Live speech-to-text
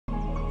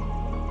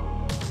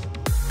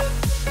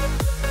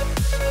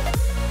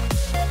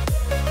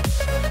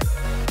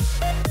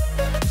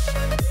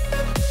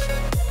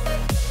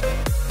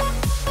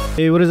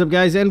Hey, what is up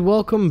guys, and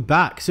welcome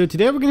back. So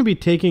today we're going to be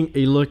taking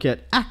a look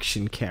at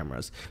action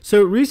cameras.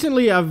 So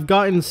recently I've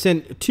gotten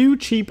sent two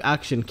cheap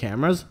action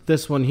cameras,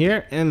 this one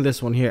here and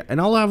this one here, and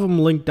I'll have them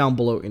linked down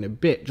below in a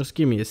bit. Just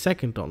give me a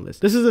second on this.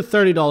 This is a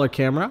 $30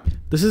 camera,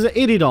 this is an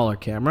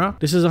 $80 camera,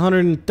 this is a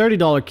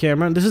 $130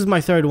 camera, and this is my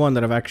third one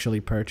that I've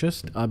actually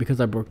purchased because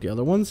I broke the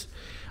other ones.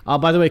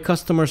 By the way,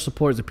 customer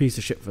support is a piece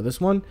of shit for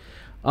this one.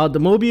 The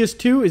Mobius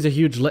 2 is a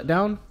huge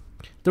letdown.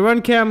 The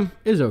Runcam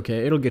is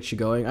okay, it'll get you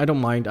going, I don't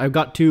mind. I've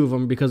got two of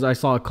them because I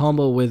saw a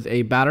combo with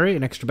a battery,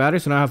 an extra battery,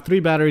 so now I have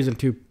 3 batteries and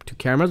two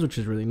cameras, which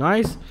is really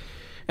nice.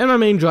 And my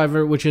main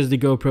driver, which is the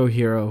GoPro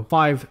Hero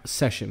 5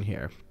 Session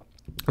here.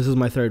 This is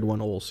my third one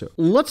also.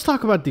 Let's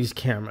talk about these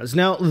cameras.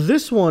 Now,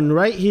 this one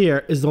right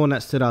here is the one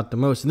that stood out the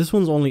most, and this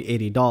one's only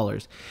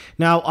 $80.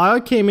 Now, I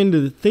came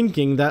into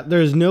thinking that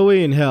there's no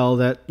way in hell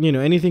that, you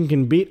know, anything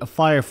can beat a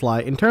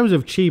Firefly in terms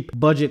of cheap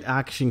budget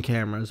action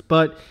cameras,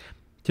 but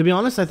to be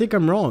honest, I think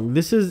I'm wrong.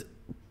 This is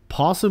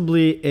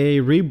possibly a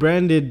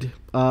rebranded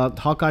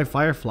Hawkeye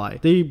Firefly.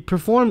 They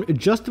perform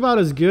just about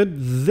as good.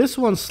 This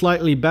one's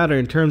slightly better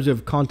in terms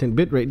of content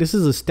bitrate. This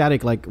is a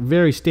static, like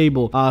very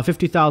stable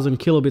 50,000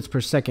 kilobits per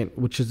second,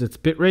 which is its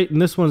bitrate,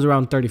 and this one's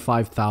around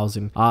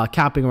 35,000,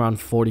 capping around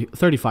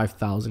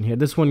 35,000 here.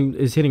 This one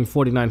is hitting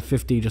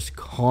 4950 just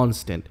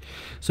constant.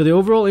 So the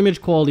overall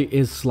image quality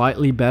is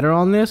slightly better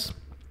on this.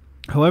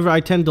 However, I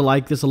tend to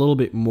like this a little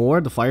bit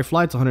more. The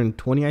Firefly, it's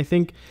 120, I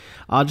think,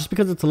 just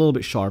because it's a little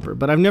bit sharper.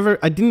 But I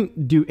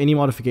didn't do any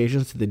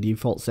modifications to the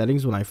default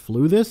settings when I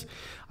flew this.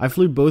 I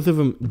flew both of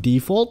them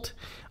default,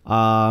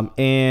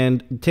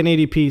 and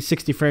 1080p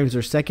 60 frames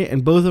per second,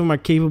 and both of them are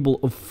capable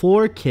of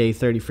 4K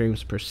 30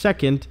 frames per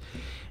second.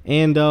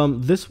 And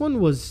this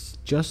one was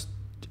just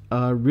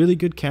a really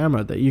good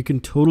camera that you can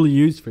totally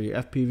use for your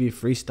FPV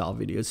freestyle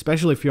videos,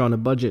 especially if you're on a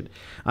budget.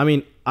 I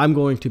mean, I'm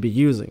going to be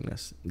using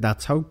this.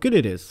 That's how good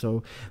it is.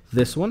 So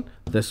this one,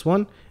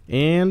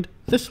 and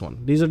this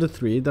one. These are the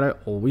 3 that I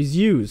always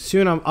use.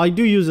 Soon I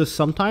do use this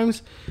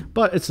sometimes,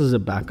 but it's as a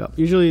backup.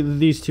 Usually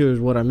these 2 is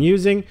what I'm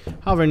using.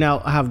 However,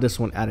 now I have this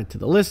one added to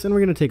the list, and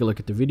we're going to take a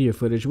look at the video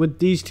footage with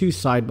these 2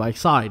 side by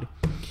side.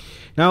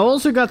 Now I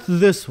also got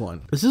this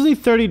one. This is a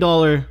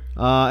 $30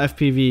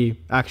 FPV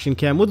action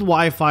cam with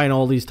Wi-Fi and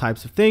all these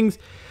types of things.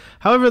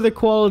 However, the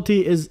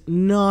quality is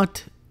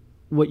not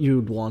what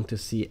you'd want to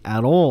see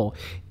at all.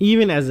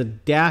 Even as a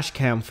dash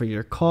cam for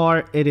your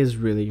car, it is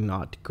really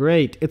not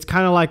great. It's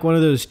kind of like one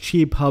of those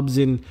cheap hubs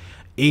in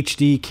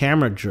HD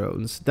camera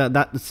drones.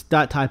 That's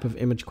that type of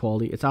image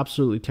quality. It's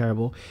absolutely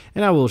terrible,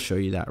 and I will show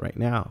you that right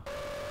now.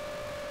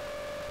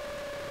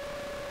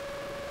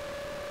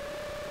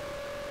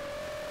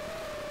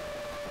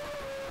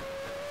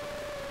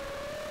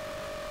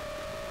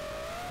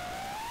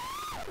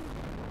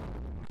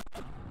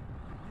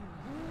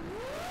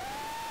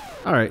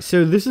 Alright,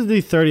 so this is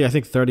the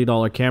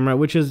 $30 camera,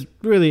 which is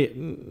really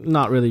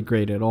not really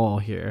great at all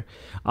here.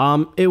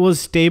 It was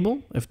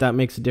stable, if that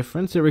makes a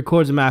difference. It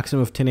records a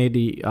maximum of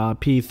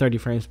 1080p 30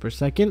 frames per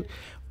second,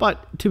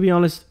 but to be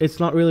honest, it's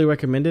not really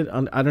recommended.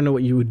 I don't know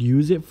what you would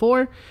use it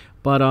for,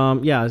 but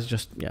yeah,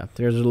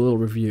 there's a little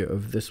review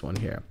of this one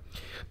here.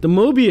 The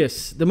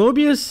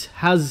Mobius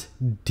has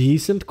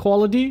decent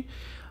quality,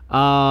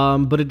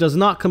 but it does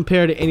not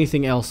compare to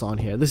anything else on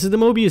here. This is the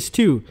Mobius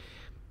 2.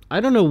 I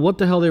don't know what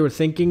the hell they were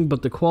thinking,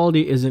 but the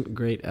quality isn't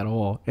great at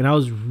all. And I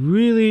was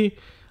really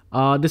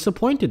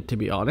disappointed, to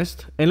be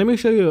honest. And let me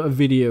show you a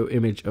video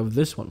image of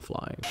this one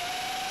flying.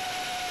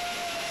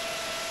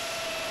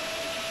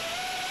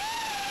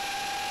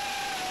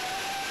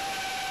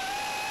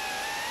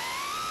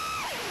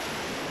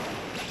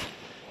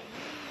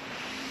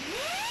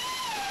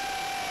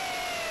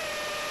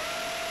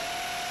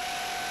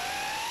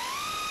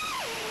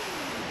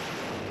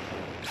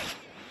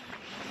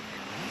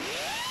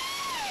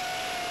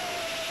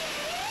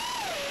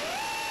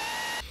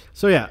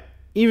 So yeah,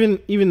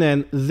 even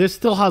then, this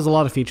still has a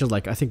lot of features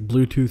like I think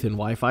Bluetooth and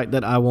Wi-Fi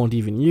that I won't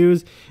even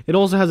use. It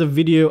also has a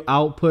video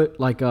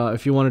output, like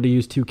if you wanted to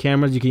use 2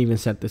 cameras, you can even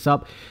set this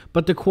up.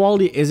 But the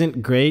quality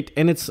isn't great,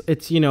 and it's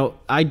you know,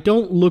 I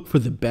don't look for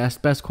the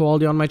best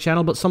quality on my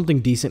channel, but something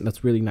decent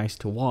that's really nice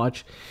to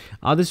watch.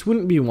 This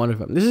wouldn't be one of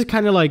them. This is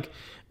kind of like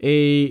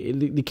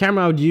the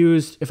camera I would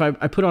use if I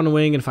put on a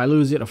wing, and if I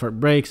lose it or if it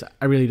breaks,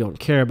 I really don't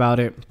care about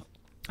it.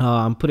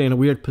 I'm put it in a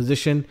weird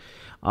position.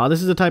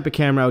 This is the type of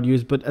camera I would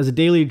use, but as a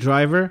daily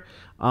driver,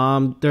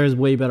 there's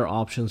way better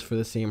options for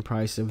the same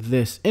price of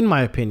this, in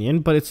my opinion.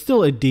 But it's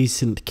still a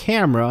decent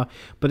camera,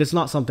 but it's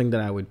not something that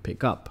I would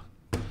pick up.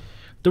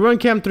 The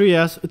Runcam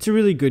 3S, it's a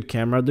really good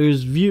camera.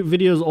 There's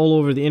videos all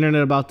over the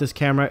internet about this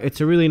camera.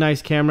 It's a really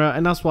nice camera,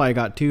 and that's why I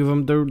got 2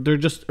 of them. They're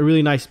just a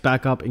really nice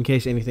backup in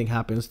case anything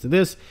happens to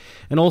this.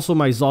 And also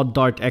my Zod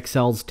Dart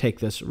XLs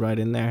take this right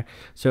in there.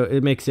 So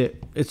it makes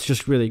it's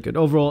just really good.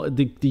 Overall,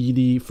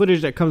 the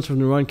footage that comes from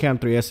the Runcam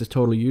 3S is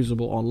totally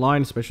usable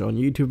online, especially on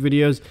YouTube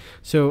videos.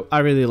 So I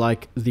really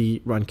like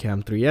the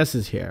Runcam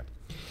 3Ss here.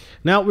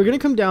 Now we're going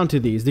to come down to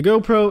these. The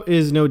GoPro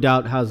is no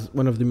doubt has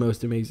one of the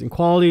most amazing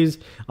qualities.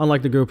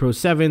 Unlike the GoPro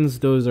 7s,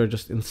 those are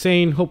just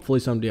insane.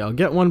 Hopefully someday I'll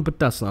get one, but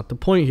that's not the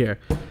point here.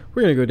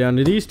 We're going to go down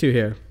to these two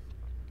here.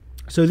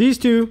 So these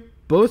two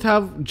both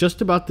have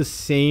just about the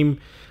same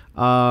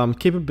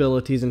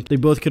capabilities, and they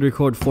both could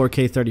record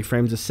 4K 30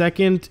 frames a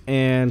second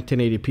and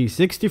 1080p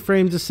 60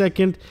 frames a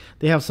second.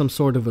 They have some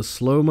sort of a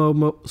slow-mo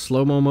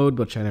mode,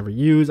 which I never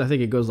use. I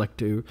think it goes like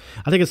to,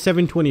 I think it's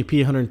 720p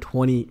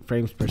 120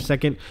 frames per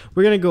second.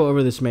 We're gonna go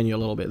over this menu a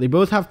little bit. They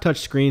both have touch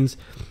screens.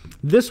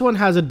 This one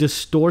has a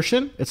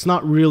distortion. It's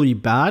not really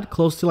bad,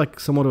 close to like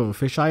somewhat of a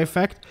fisheye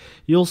effect.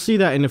 You'll see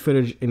that in the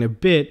footage in a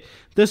bit.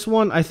 This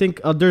one, I think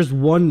there's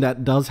one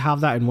that does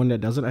have that and one that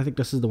doesn't. I think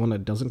this is the one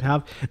that doesn't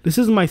have. This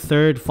is my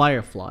third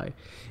Firefly.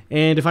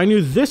 And if I knew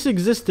this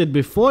existed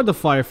before the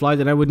Firefly,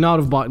 then I would not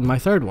have bought my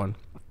third one.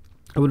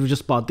 I would have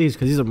just bought these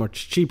because these are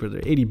much cheaper.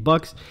 They're 80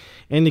 bucks.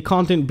 And the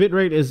content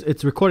bitrate is,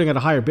 it's recording at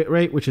a higher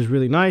bitrate, which is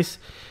really nice.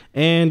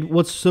 And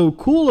what's so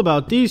cool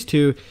about these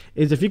two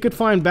is if you could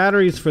find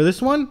batteries for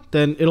this one,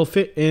 then it'll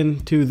fit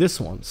into this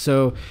one.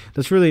 So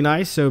that's really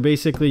nice. So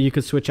basically you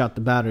could switch out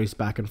the batteries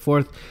back and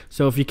forth.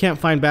 So if you can't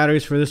find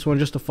batteries for this one,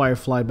 just a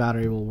Firefly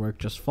battery will work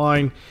just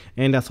fine.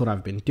 And that's what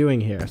I've been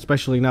doing here,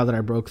 especially now that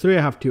I broke 3,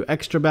 I have 2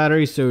 extra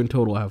batteries. So in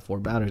total I have 4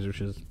 batteries,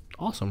 which is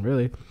awesome,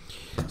 really.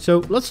 So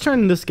let's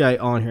turn this guy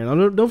on here.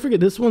 Now don't forget,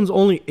 this one's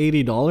only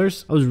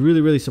 $80. I was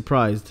really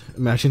surprised.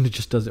 Imagine it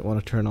just doesn't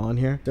want to turn on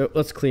here. So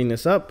let's clean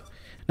this up.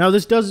 Now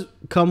this does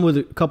come with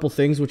a couple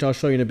things, which I'll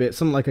show you in a bit.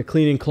 Something like a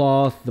cleaning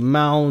cloth, the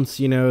mounts,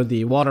 you know,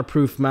 the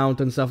waterproof mount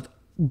and stuff.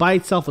 By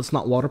itself, it's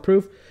not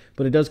waterproof,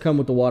 but it does come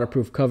with the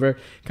waterproof cover.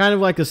 Kind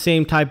of like the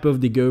same type of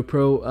the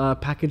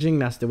GoPro packaging.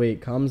 That's the way it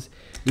comes.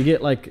 You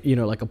get like, you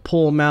know, like a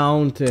pole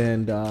mount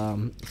and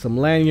some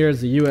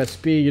lanyards, a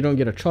USB. You don't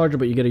get a charger,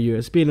 but you get a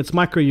USB, and it's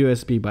micro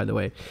USB, by the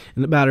way,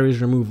 and the battery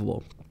is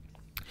removable.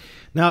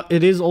 Now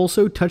it is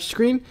also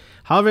touchscreen.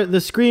 However,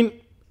 the screen,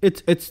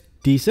 it's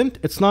decent.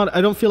 It's not,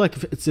 I don't feel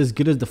like it's as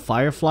good as the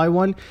Firefly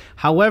one.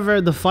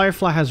 However, the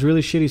Firefly has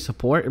really shitty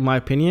support, in my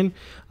opinion.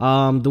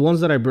 The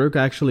ones that I broke,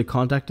 I actually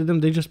contacted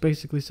them. They just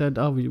basically said,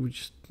 oh, we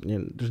just, you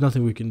know, there's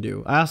nothing we can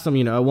do. I asked them,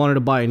 you know, I wanted to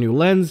buy a new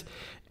lens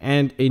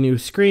and a new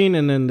screen,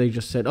 and then they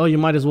just said, oh, you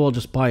might as well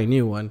just buy a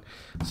new one.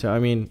 So I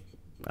mean,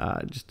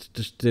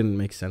 just didn't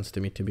make sense to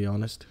me, to be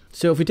honest.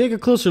 So if we take a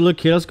closer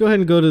look here, let's go ahead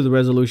and go to the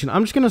resolution.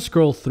 I'm just going to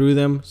scroll through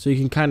them so you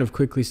can kind of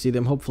quickly see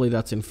them. Hopefully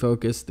that's in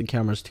focus. The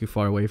camera's too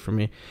far away from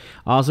me.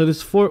 So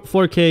this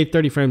 4K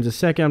 30 frames a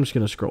second. I'm just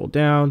going to scroll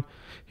down.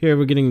 Here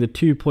we're getting the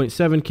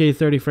 2.7K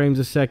 30 frames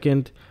a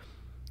second.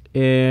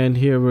 And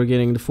here we're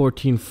getting the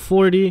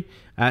 1440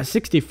 at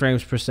 60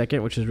 frames per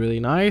second, which is really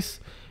nice.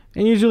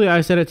 And usually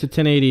I set it to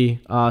 1080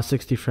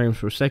 60 frames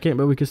per second,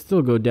 but we can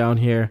still go down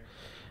here.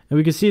 And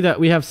we can see that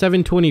we have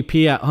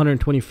 720p at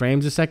 120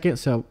 frames a second.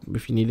 So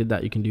if you needed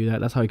that, you can do that.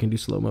 That's how you can do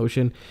slow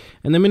motion.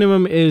 And the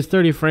minimum is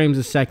 30 frames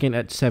a second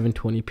at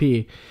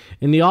 720p.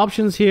 In the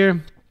options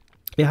here,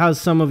 it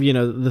has some of, you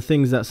know, the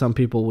things that some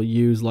people will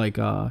use, like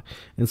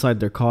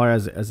inside their car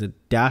as a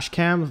dash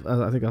cam.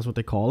 I think that's what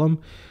they call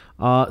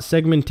them.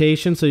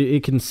 Segmentation, so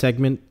it can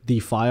segment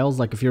the files.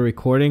 Like if you're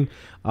recording,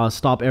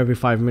 stop every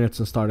 5 minutes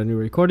and start a new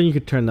recording. You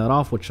could turn that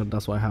off, which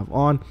that's what I have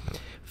on.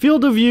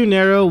 Field of view,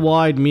 narrow,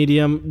 wide,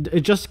 medium.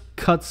 It just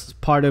cuts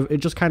part of it,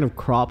 just kind of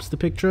crops the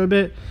picture a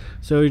bit.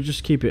 So you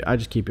just keep it, I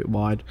just keep it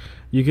wide.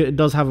 It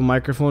does have a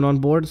microphone on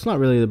board. It's not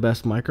really the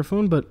best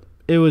microphone, but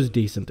it was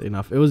decent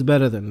enough. It was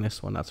better than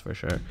this one, that's for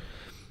sure.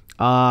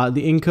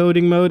 The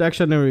encoding mode,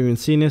 actually I've never even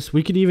seen this.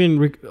 We could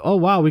even, oh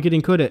wow, we could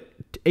encode it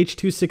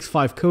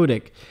H.265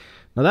 codec.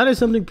 Now that is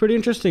something pretty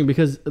interesting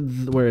because,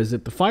 where is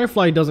it? The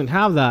Firefly doesn't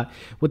have that.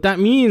 What that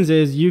means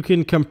is you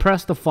can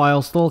compress the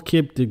file, still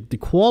keep the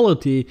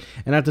quality,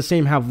 and at the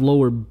same have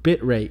lower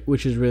bit rate,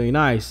 which is really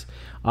nice.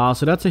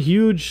 So that's a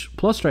huge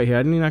plus right here.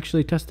 I didn't even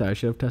actually test that. I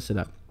should have tested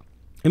that.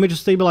 Image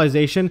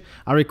stabilization.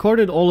 I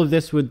recorded all of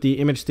this with the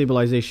image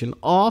stabilization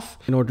off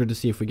in order to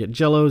see if we get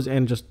jellos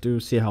and just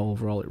to see how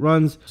overall it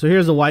runs. So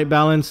here's the white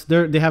balance.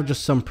 They have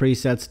just some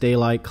presets: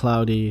 daylight,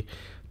 cloudy,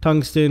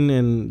 tungsten,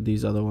 and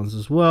these other ones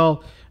as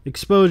well.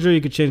 Exposure,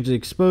 you could change the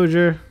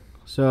exposure,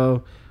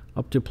 so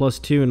up to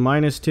 +2 and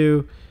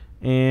 -2.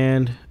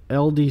 And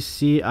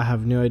LDC, I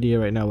have no idea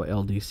right now what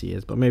LDC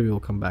is, but maybe we'll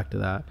come back to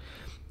that.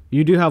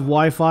 You do have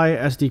Wi-Fi,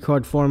 SD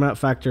card format,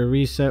 factory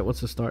reset. What's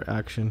the start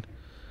action?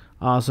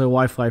 So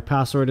Wi-Fi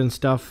password and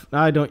stuff.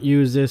 I don't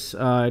use this.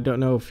 I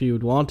don't know if you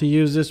would want to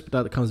use this,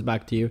 but that comes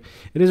back to you.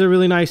 It is a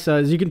really nice,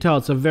 as you can tell,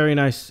 it's a very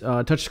nice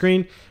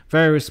touchscreen,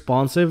 very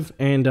responsive,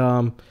 and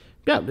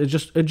yeah, it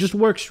just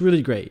works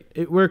really great.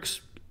 It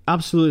works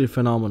absolutely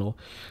phenomenal.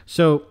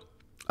 So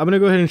I'm gonna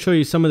go ahead and show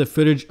you some of the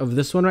footage of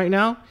this one right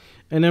now,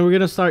 and then we're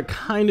gonna start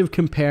kind of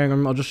comparing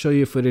them. I'll just show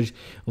you footage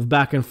of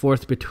back and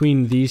forth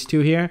between these two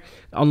here.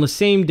 On the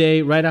same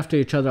day, right after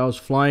each other, I was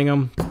flying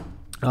them.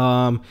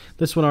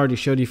 This one I already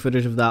showed you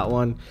footage of that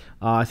one.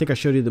 I think I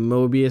showed you the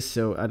Mobius,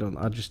 so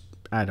I'll just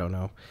I don't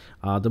know.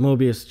 The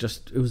Mobius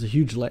it was a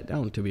huge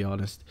letdown, to be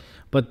honest.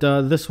 But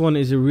this one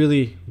is a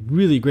really,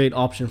 really great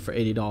option for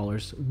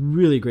 $80.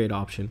 Really great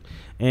option.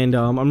 And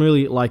I'm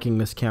really liking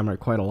this camera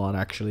quite a lot,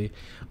 actually.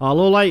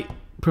 Low light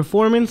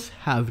performance,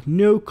 have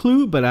no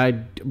clue,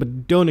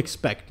 but don't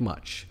expect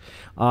much.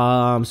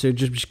 So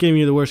just giving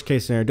you the worst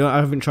case scenario. I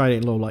haven't tried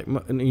it in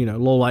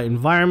low light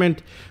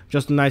environment.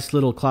 Just nice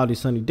little cloudy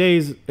sunny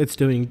days. It's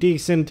doing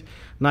decent.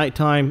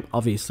 Nighttime,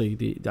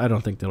 obviously, I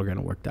don't think they're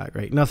gonna work that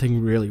great.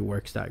 Nothing really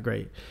works that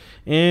great.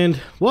 And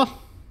well,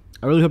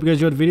 I really hope you guys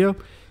enjoyed the video.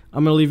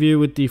 I'm gonna leave you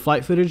with the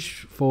flight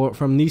footage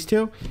from these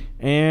two,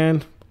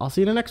 and I'll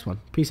see you in the next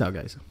one. Peace out,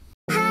 guys.